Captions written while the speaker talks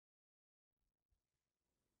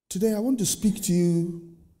Today I want to speak to you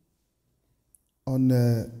on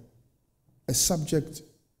a subject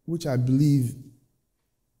which I believe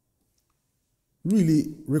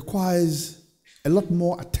really requires a lot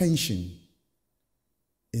more attention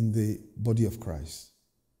in the body of Christ.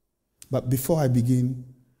 But before I begin,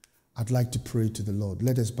 I'd like to pray to the Lord.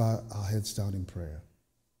 Let us bow our heads down in prayer.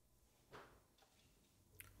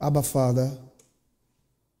 Abba, Father,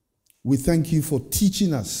 we thank you for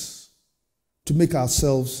teaching us to make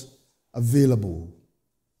ourselves available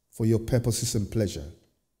for your purposes and pleasure.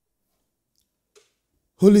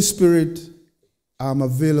 Holy Spirit, I'm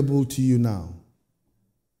available to you now.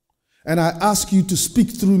 And I ask you to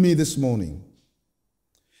speak through me this morning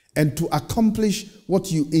and to accomplish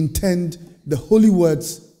what you intend the holy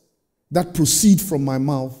words that proceed from my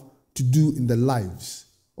mouth to do in the lives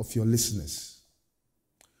of your listeners.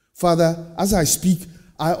 Father, as I speak,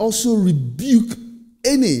 I also rebuke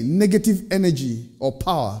any negative energy or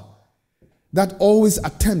power that always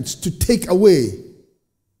attempts to take away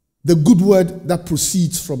the good word that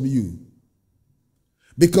proceeds from you.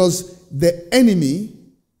 Because the enemy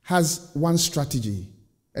has one strategy,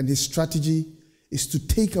 and his strategy is to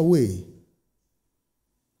take away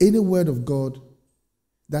any word of God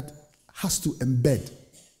that has to embed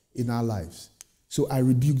in our lives. So I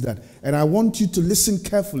rebuke that. And I want you to listen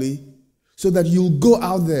carefully so that you'll go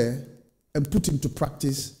out there and put into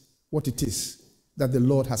practice what it is that the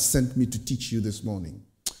Lord has sent me to teach you this morning.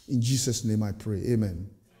 In Jesus' name I pray. Amen.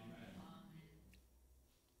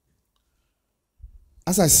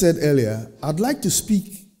 As I said earlier, I'd like to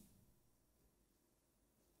speak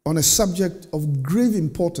on a subject of grave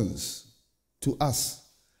importance to us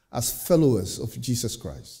as followers of Jesus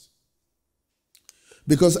Christ.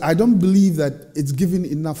 Because I don't believe that it's given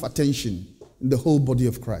enough attention in the whole body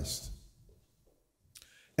of Christ.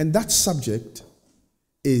 And that subject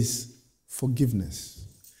is forgiveness.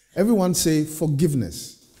 Everyone say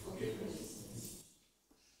forgiveness. Forgiveness.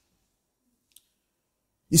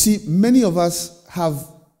 You see, many of us have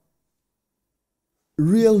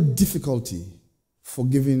real difficulty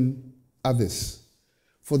forgiving others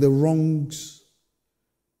for the wrongs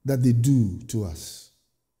that they do to us,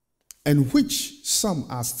 and which some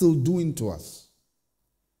are still doing to us.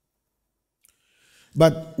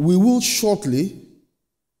 But we will shortly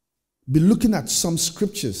be looking at some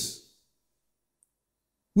scriptures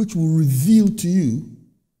which will reveal to you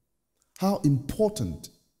how important,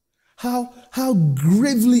 how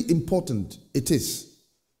gravely important it is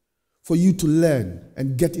for you to learn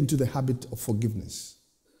and get into the habit of forgiveness.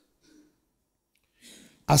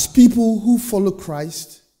 As people who follow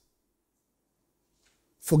Christ,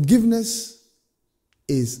 forgiveness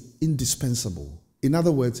is indispensable. In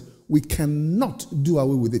other words, we cannot do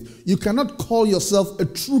away with it. You cannot call yourself a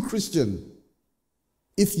true Christian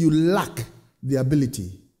if you lack the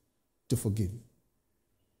ability to forgive.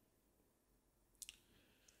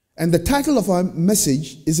 And the title of our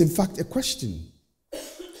message is in fact a question.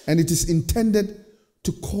 And it is intended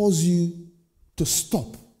to cause you to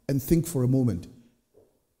stop and think for a moment.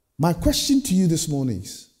 My question to you this morning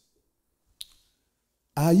is,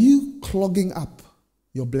 are you clogging up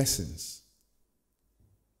your blessings?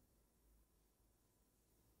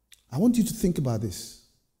 I want you to think about this.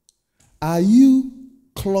 Are you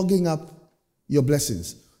clogging up your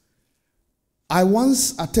blessings? I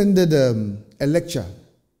once attended a lecture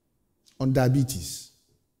on diabetes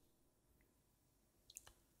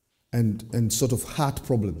and sort of heart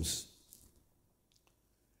problems.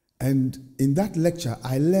 And in that lecture,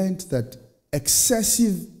 I learned that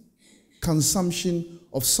excessive consumption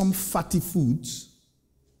of some fatty foods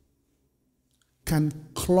can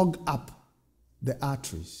clog up the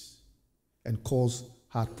arteries and cause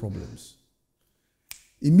heart problems.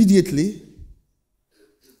 Immediately,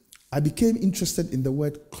 I became interested in the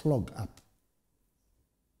word clog up.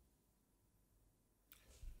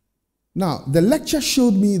 Now, the lecture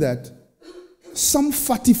showed me that some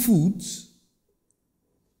fatty foods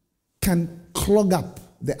can clog up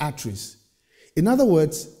the arteries. In other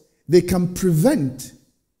words, they can prevent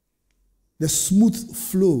the smooth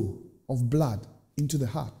flow of blood into the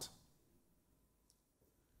heart.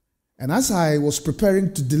 And as I was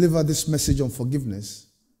preparing to deliver this message on forgiveness,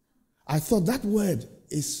 I thought that word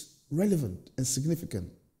is relevant and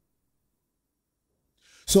significant.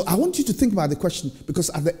 So I want you to think about the question, because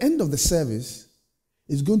at the end of the service,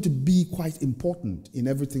 it's going to be quite important in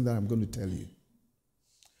everything that I'm going to tell you.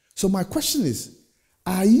 So my question is,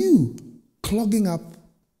 are you clogging up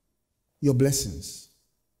your blessings?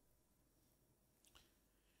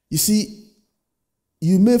 You see,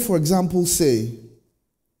 you may, for example, say,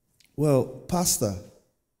 well, Pastor,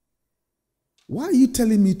 why are you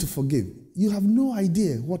telling me to forgive? You have no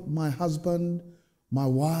idea what my husband, my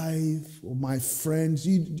wife, or my friends,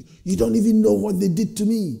 you don't even know what they did to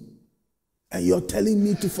me. And you're telling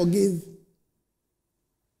me to forgive.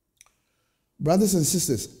 Brothers and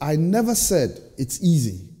sisters, I never said it's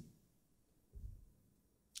easy.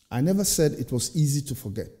 I never said it was easy to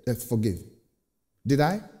forgive. Did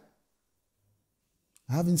I?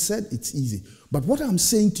 I haven't said it's easy. But what I'm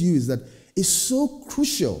saying to you is that it's so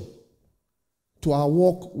crucial to our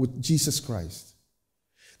walk with Jesus Christ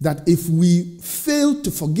that if we fail to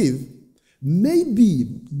forgive,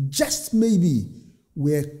 maybe, just maybe,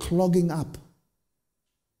 we're clogging up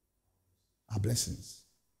our blessings.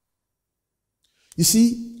 You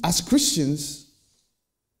see, as Christians,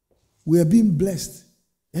 we are being blessed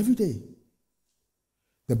every day.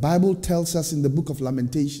 The Bible tells us in the book of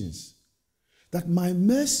Lamentations that my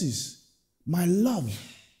mercies, my love,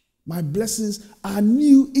 my blessings are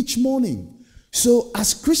new each morning. So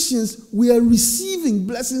as Christians, we are receiving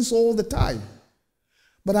blessings all the time.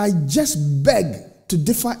 But I just beg to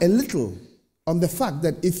differ a little on the fact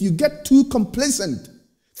that if you get too complacent,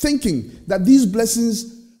 thinking that these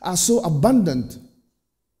blessings are so abundant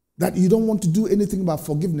that you don't want to do anything about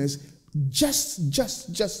forgiveness,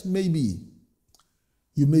 just maybe,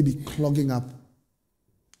 you may be clogging up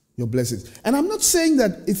your blessings. And I'm not saying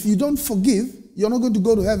that if you don't forgive, you're not going to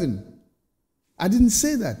go to heaven. I didn't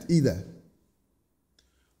say that either.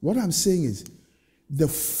 What I'm saying is the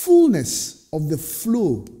fullness of the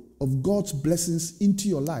flow of God's blessings into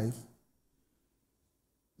your life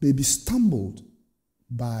may be stumbled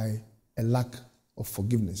by a lack of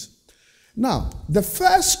forgiveness. Now, the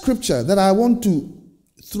first scripture that I want to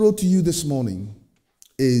throw to you this morning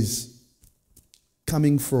is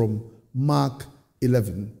coming from Mark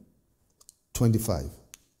 11:25.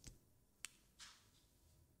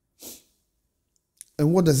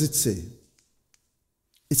 And what does it say?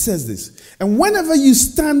 It says this: and whenever you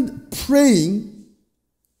stand praying,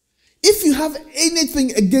 if you have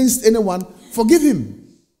anything against anyone, forgive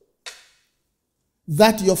him,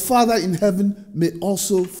 that your Father in heaven may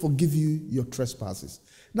also forgive you your trespasses.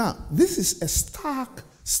 Now, this is a stark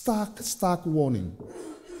warning.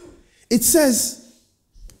 It says,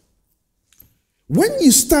 when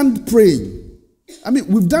you stand praying, I mean,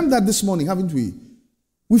 we've done that this morning, haven't we?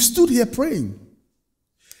 We've stood here praying.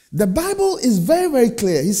 The Bible is very, very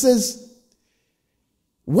clear. He says,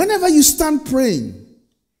 whenever you stand praying,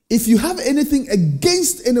 if you have anything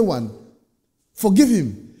against anyone, forgive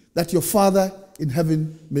him, that your Father in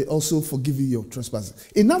heaven may also forgive you your trespasses.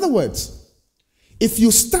 In other words, if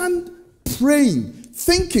you stand praying,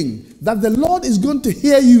 thinking that the Lord is going to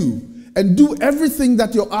hear you and do everything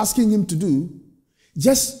that you're asking him to do,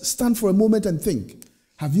 just stand for a moment and think,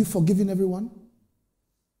 have you forgiven everyone?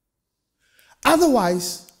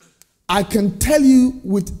 Otherwise, I can tell you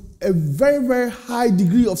with a very, very high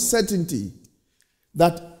degree of certainty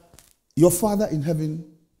that your Father in heaven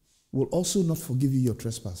will also not forgive you your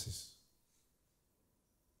trespasses.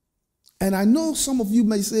 And I know some of you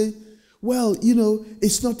may say, well, you know,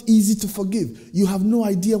 it's not easy to forgive. You have no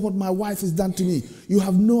idea what my wife has done to me. You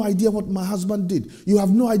have no idea what my husband did. You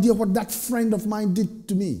have no idea what that friend of mine did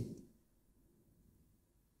to me.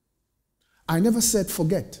 I never said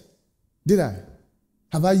forget, did I?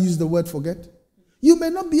 Have I used the word forget? You may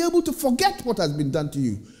not be able to forget what has been done to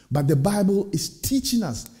you, but the Bible is teaching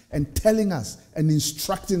us and telling us and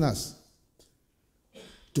instructing us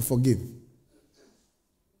to forgive.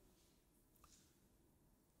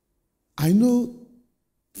 I know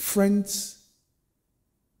friends,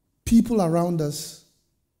 people around us,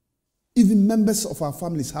 even members of our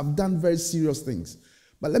families have done very serious things.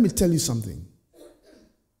 But let me tell you something.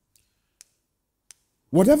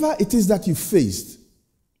 Whatever it is that you faced,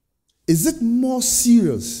 is it more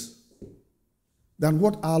serious than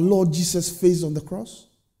what our Lord Jesus faced on the cross?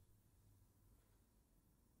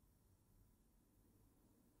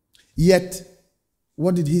 Yet,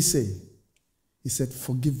 what did he say? He said,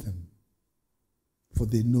 forgive them, for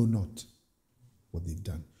they know not what they've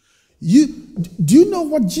done. Do you know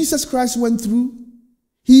what Jesus Christ went through?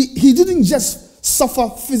 He didn't just suffer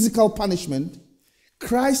physical punishment.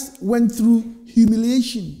 Christ went through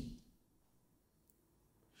humiliation.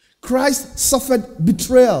 Christ suffered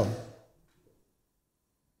betrayal.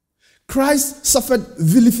 Christ suffered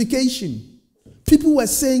vilification. People were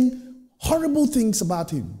saying horrible things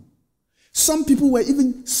about him. Some people were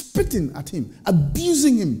even spitting at him,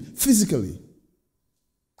 abusing him physically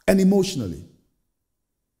and emotionally.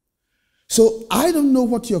 So I don't know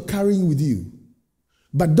what you're carrying with you,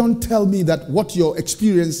 but don't tell me that what you're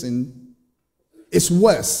experiencing is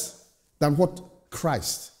worse than what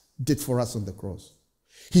Christ did for us on the cross.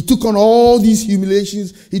 He took on all these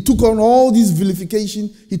humiliations. He took on all these vilification.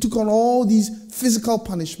 He took on all these physical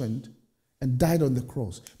punishment and died on the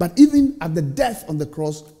cross. But even at the death on the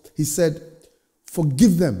cross, he said,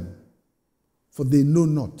 forgive them, for they know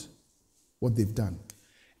not what they've done.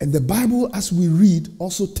 And the Bible, as we read,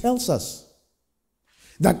 also tells us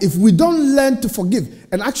that if we don't learn to forgive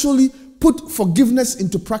and actually put forgiveness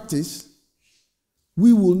into practice,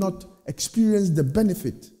 we will not experience the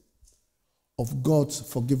benefit of God's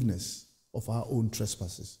forgiveness of our own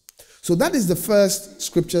trespasses. So that is the first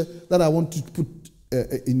scripture that I want to put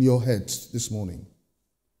in your heads this morning.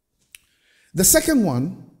 The second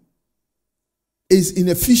one is in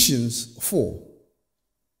Ephesians 4,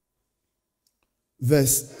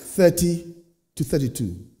 verse 30 to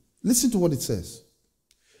 32. Listen to what it says.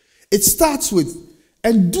 It starts with,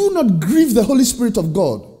 and do not grieve the Holy Spirit of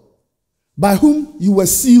God, by whom you were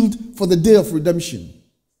sealed for the day of redemption.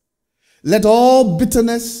 Let all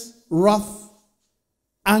bitterness, wrath,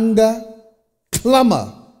 anger,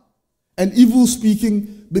 clamor, and evil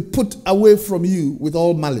speaking be put away from you with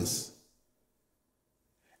all malice.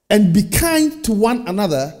 And be kind to one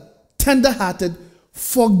another, tender-hearted,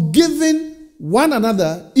 forgiving one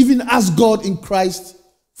another, even as God in Christ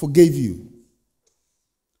forgave you.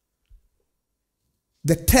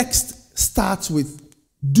 The text starts with,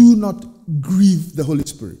 do not grieve the Holy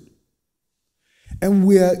Spirit. And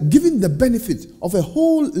we are given the benefit of a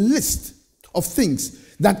whole list of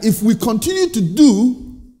things that if we continue to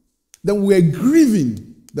do, then we are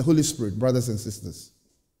grieving the Holy Spirit, brothers and sisters.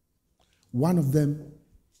 One of them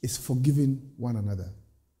is forgiving one another.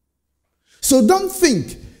 So don't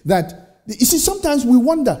think that, you see, sometimes we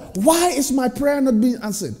wonder, why is my prayer not being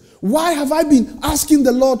answered? Why have I been asking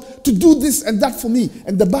the Lord to do this and that for me?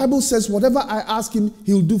 And the Bible says whatever I ask him,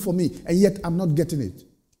 he'll do for me. And yet I'm not getting it.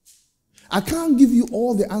 I can't give you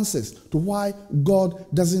all the answers to why God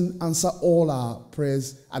doesn't answer all our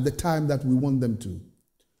prayers at the time that we want them to.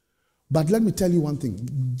 But let me tell you one thing.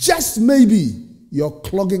 Just maybe you're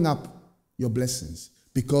clogging up your blessings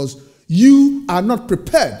because you are not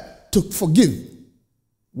prepared to forgive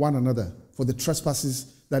one another for the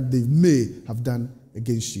trespasses that they may have done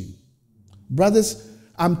against you. Brothers,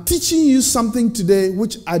 I'm teaching you something today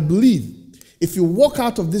which I believe if you walk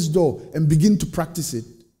out of this door and begin to practice it,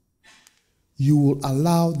 you will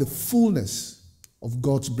allow the fullness of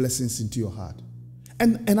God's blessings into your heart.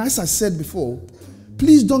 And as I said before,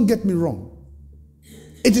 please don't get me wrong.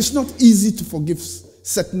 It is not easy to forgive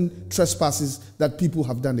certain trespasses that people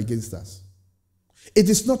have done against us. It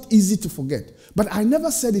is not easy to forget. But I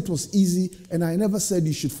never said it was easy, and I never said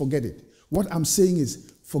you should forget it. What I'm saying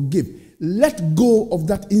is forgive. Let go of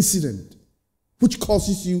that incident which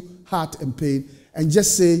causes you hurt and pain, and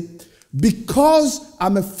just say, because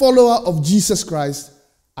I'm a follower of Jesus Christ,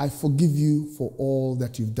 I forgive you for all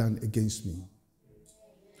that you've done against me.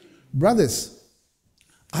 Brothers,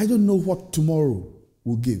 I don't know what tomorrow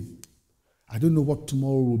will give. I don't know what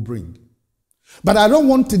tomorrow will bring. But I don't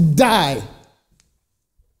want to die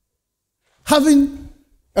having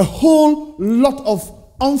a whole lot of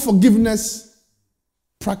unforgiveness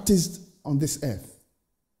practiced on this earth.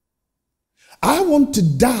 I want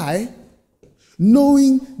to die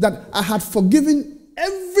knowing that I had forgiven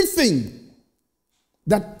everything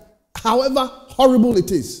that, however horrible it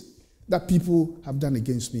is, that people have done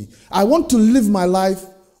against me. I want to live my life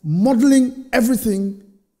modeling everything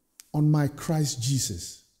on my Christ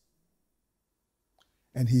Jesus.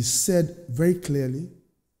 And he said very clearly,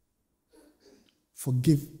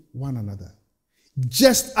 forgive one another.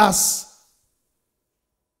 Just as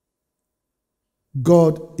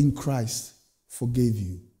God in Christ forgave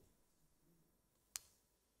you.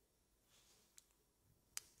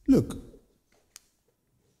 Look,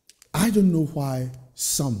 I don't know why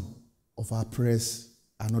some of our prayers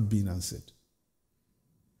are not being answered.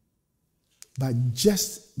 But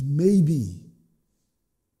just maybe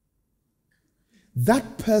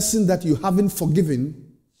that person that you haven't forgiven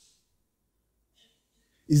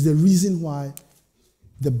is the reason why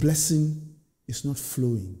the blessing is not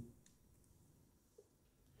flowing.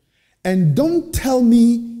 And don't tell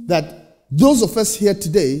me that those of us here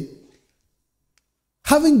today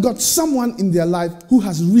having got someone in their life who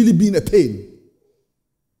has really been a pain.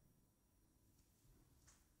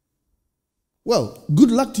 Well,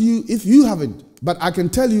 good luck to you if you haven't. But I can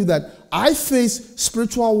tell you that I face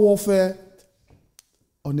spiritual warfare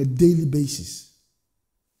on a daily basis.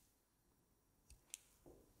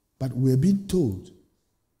 But we're being told,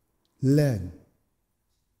 learn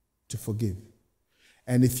to forgive.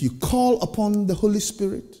 And if you call upon the Holy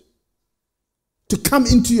Spirit to come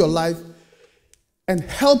into your life and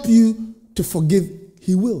help you to forgive,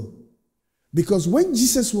 he will. Because when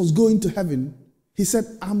Jesus was going to heaven, he said,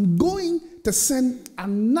 I'm going to send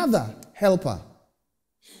another helper.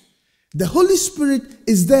 The Holy Spirit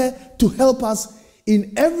is there to help us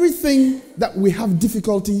in everything that we have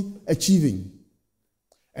difficulty achieving.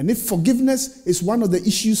 And if forgiveness is one of the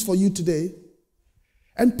issues for you today,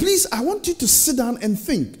 and please, I want you to sit down and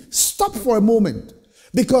think. Stop for a moment.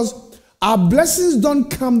 Because our blessings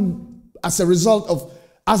don't come as a result of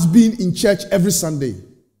us being in church every Sunday.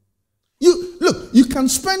 You can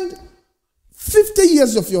spend 50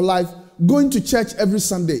 years of your life going to church every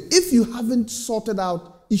Sunday. If you haven't sorted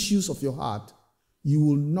out issues of your heart, you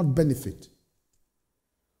will not benefit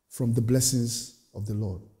from the blessings of the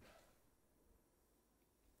Lord.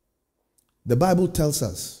 The Bible tells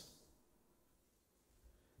us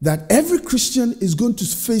that every Christian is going to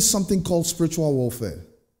face something called spiritual warfare.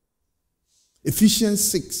 Ephesians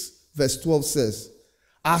 6 verse 12 says,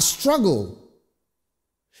 our struggle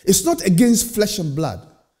is not against flesh and blood,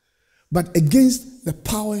 but against the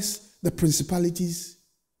powers, the principalities,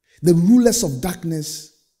 the rulers of darkness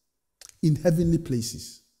in heavenly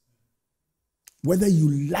places. Whether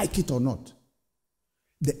you like it or not,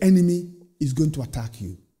 the enemy is going to attack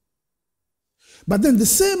you. But then the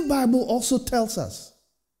same Bible also tells us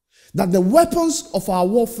that the weapons of our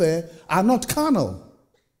warfare are not carnal,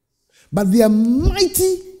 but they are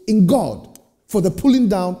mighty in God for the pulling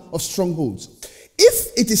down of strongholds.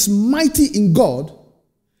 If it is mighty in God,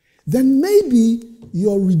 then maybe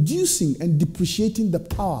you're reducing and depreciating the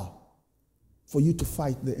power for you to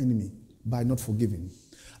fight the enemy by not forgiving.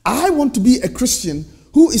 I want to be a Christian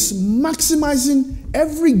who is maximizing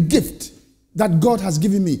every gift that God has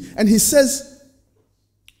given me. And he says,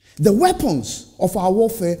 the weapons of our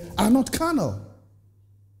warfare are not carnal.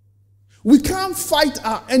 We can't fight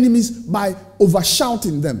our enemies by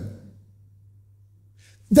overshouting them.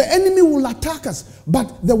 The enemy will attack us,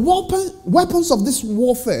 but the weapons of this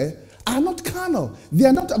warfare are not carnal. They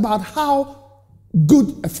are not about how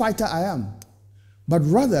good a fighter I am, but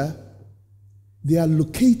rather they are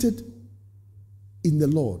located in the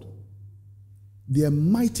Lord. They are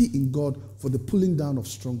mighty in God for the pulling down of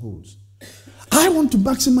strongholds. I want to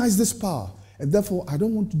maximize this power, and therefore I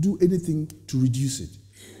don't want to do anything to reduce it.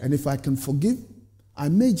 And if I can forgive, I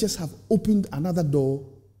may just have opened another door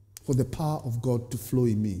for the power of God to flow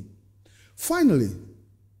in me. Finally,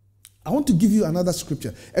 I want to give you another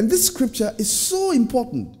scripture. And this scripture is so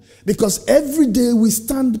important because every day we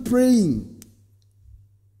stand praying.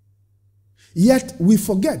 Yet we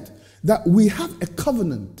forget that we have a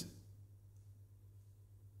covenant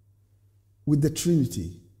with the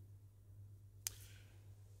Trinity.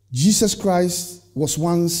 Jesus Christ was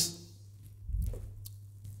once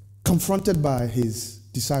confronted by his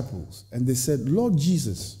disciples, and they said, Lord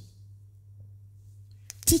Jesus,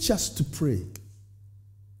 teach us to pray.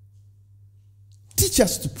 Teach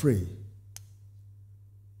us to pray.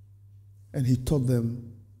 And he taught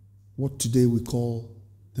them what today we call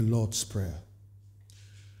the Lord's Prayer.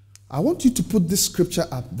 I want you to put this scripture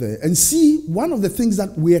up there and see one of the things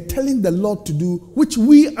that we are telling the Lord to do, which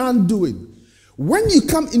we aren't doing. When you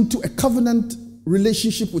come into a covenant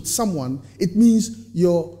relationship with someone, it means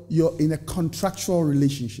you're in a contractual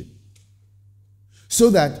relationship. So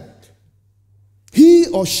that he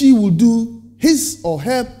or she will do his or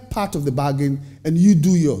her part of the bargain and you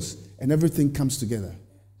do yours, and everything comes together.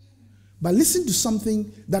 But listen to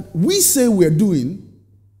something that we say we're doing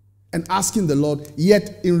and asking the Lord,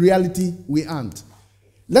 yet in reality we aren't.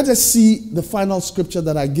 Let us see the final scripture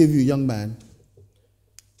that I gave you, young man.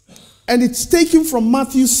 And it's taken from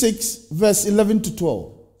Matthew 6, verse 11 to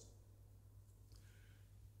 12.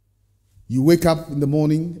 You wake up in the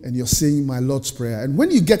morning and you're saying my Lord's Prayer. And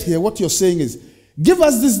when you get here, what you're saying is, give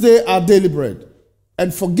us this day our daily bread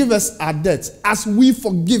and forgive us our debts as we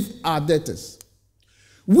forgive our debtors.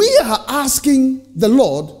 We are asking the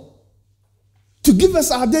Lord to give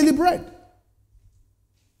us our daily bread.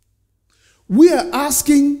 We are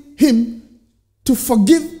asking him to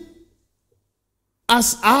forgive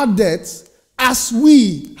us our debts as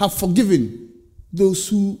we have forgiven those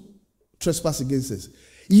who trespass against us.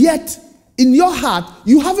 Yet, in your heart,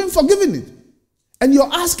 you haven't forgiven it. And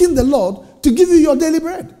you're asking the Lord to give you your daily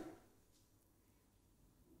bread.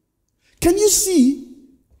 Can you see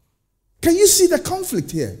the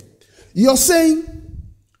conflict here? You're saying,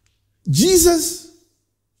 Jesus,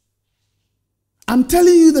 I'm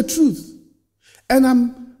telling you the truth, and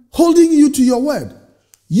I'm holding you to your word.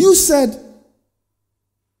 You said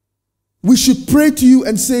we should pray to you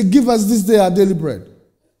and say, give us this day our daily bread,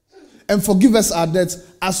 and forgive us our debts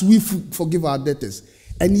as we forgive our debtors.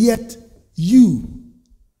 And yet, you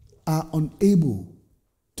are unable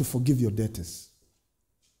to forgive your debtors.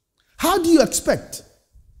 How do you expect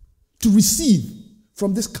to receive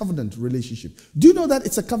from this covenant relationship? Do you know that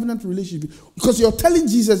it's a covenant relationship? Because you're telling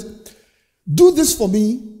Jesus, do this for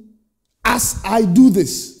me as I do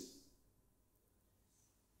this.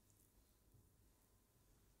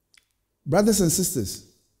 Brothers and sisters,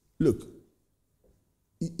 look,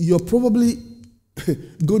 you're probably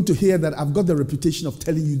going to hear that I've got the reputation of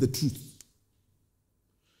telling you the truth.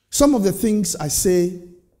 Some of the things I say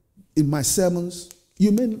in my sermons,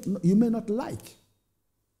 you may not like.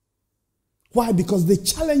 Why? Because they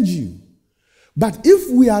challenge you. But if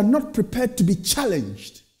we are not prepared to be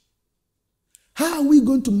challenged, how are we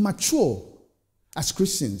going to mature as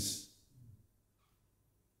Christians?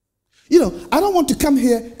 You know, I don't want to come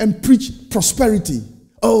here and preach prosperity.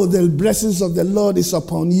 Oh, the blessings of the Lord is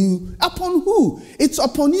upon you. Upon who? It's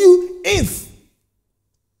upon you if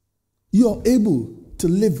you're able to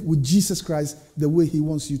live with Jesus Christ the way he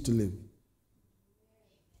wants you to live.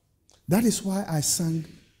 That is why I sang,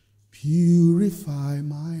 purify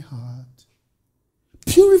my heart.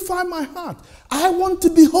 Purify my heart. I want to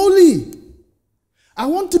be holy. I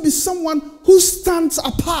want to be someone who stands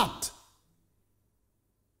apart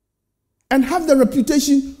and have the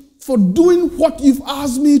reputation for doing what you've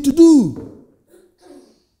asked me to do.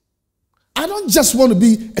 I don't just want to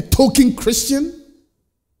be a token Christian.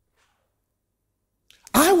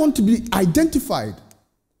 I want to be identified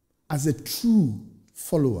as a true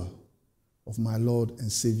follower of my Lord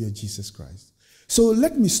and Savior Jesus Christ. So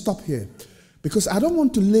let me stop here because I don't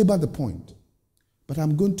want to labor the point, but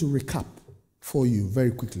I'm going to recap for you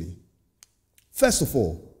very quickly. First of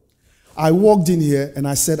all, I walked in here and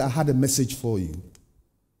I said I had a message for you.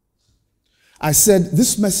 I said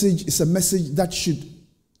this message is a message that should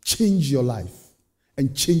change your life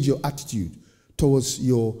and change your attitude towards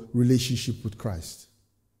your relationship with Christ.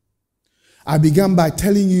 I began by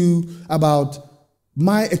telling you about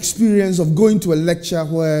my experience of going to a lecture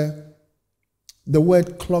where the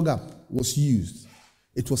word clog up was used.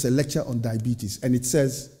 It was a lecture on diabetes, and it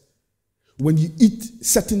says, when you eat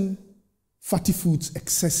certain fatty foods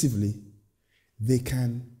excessively, they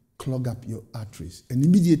can clog up your arteries. And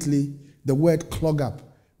immediately, the word clog up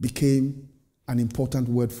became an important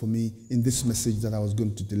word for me in this message that I was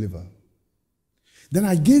going to deliver. Then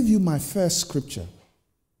I gave you my first scripture.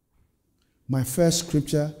 My first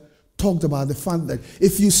scripture talked about the fact that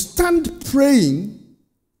if you stand praying,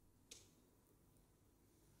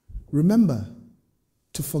 remember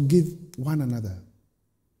to forgive one another,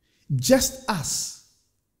 just as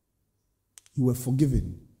you were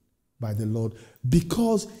forgiven by the Lord.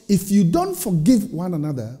 Because if you don't forgive one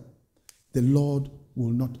another, the Lord will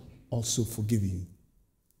not also forgive you.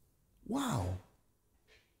 Wow.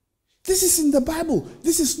 This is in the Bible.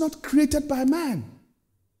 This is not created by man.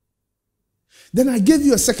 Then I gave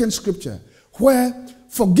you a second scripture where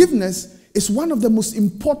forgiveness is one of the most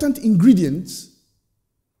important ingredients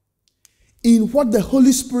in what the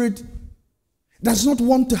Holy Spirit does not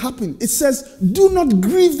want to happen. It says, do not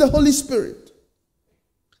grieve the Holy Spirit.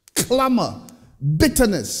 Clamor,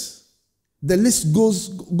 bitterness. The list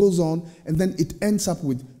goes on, and then it ends up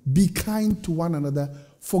with be kind to one another,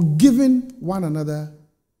 forgiving one another,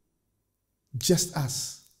 just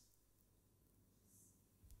as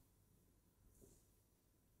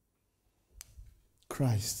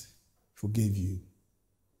Christ forgave you.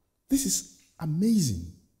 This is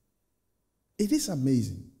amazing. It is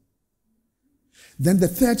amazing. Then the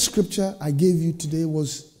third scripture I gave you today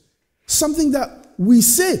was something that we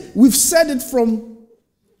say. We've said it from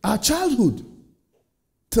our childhood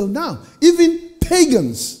till now. Even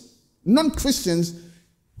pagans, non-Christians,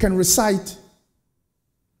 can recite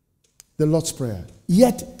the Lord's Prayer.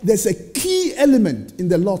 Yet there's a key element in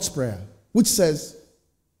the Lord's Prayer which says,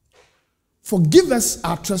 forgive us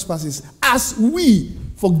our trespasses as we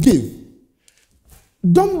forgive.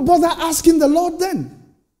 Don't bother asking the Lord then.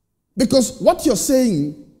 Because what you're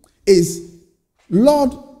saying is,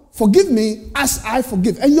 Lord, forgive me as I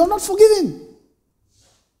forgive. And you're not forgiving.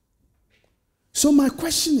 So my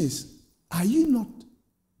question is, are you not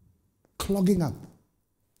clogging up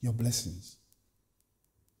your blessings?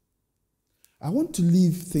 I want to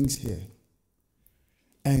leave things here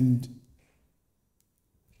and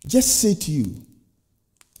just say to you,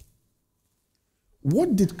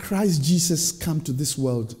 what did Christ Jesus come to this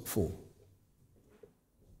world for?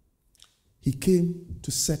 He came to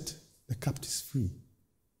set the captives free.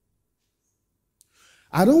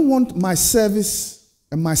 I don't want my service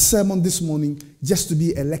and my sermon this morning just to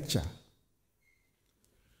be a lecture.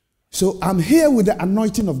 So I'm here with the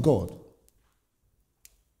anointing of God.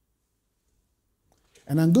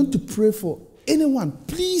 And I'm going to pray for anyone.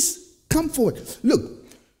 Please come forward. Look,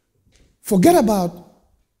 forget about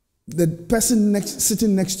the person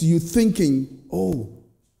sitting next to you thinking, oh,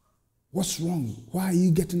 what's wrong? Why are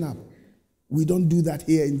you getting up? We don't do that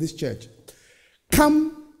here in this church.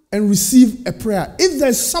 Come and receive a prayer. If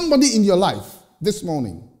there's somebody in your life this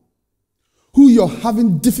morning who you're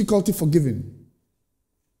having difficulty forgiving,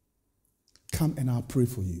 come and I'll pray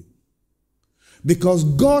for you. Because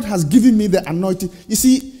God has given me the anointing. You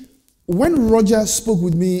see, when Roger spoke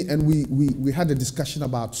with me and we had a discussion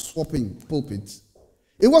about swapping pulpits,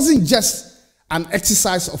 it wasn't just an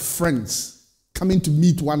exercise of friends coming to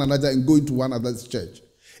meet one another and going to one another's church.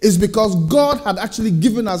 It's because God had actually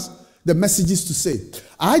given us the messages to say.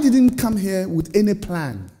 I didn't come here with any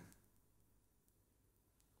plan.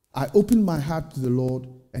 I opened my heart to the Lord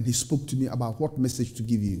and he spoke to me about what message to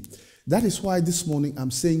give you. That is why this morning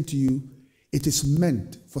I'm saying to you, it is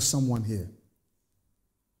meant for someone here.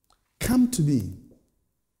 Come to me.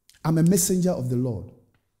 I'm a messenger of the Lord.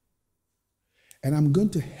 And I'm going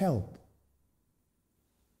to help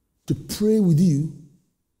to pray with you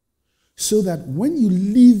so that when you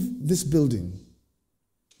leave this building,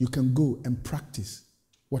 you can go and practice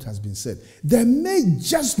what has been said. There may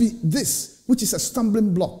just be this, which is a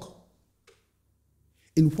stumbling block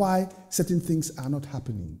in why certain things are not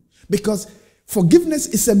happening. Because forgiveness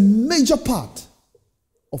is a major part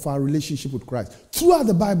of our relationship with Christ. Throughout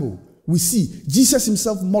the Bible, we see Jesus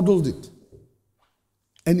himself modeled it.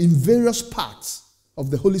 And in various parts of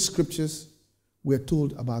the Holy Scriptures, we are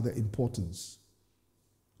told about the importance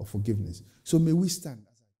of forgiveness. So may we stand.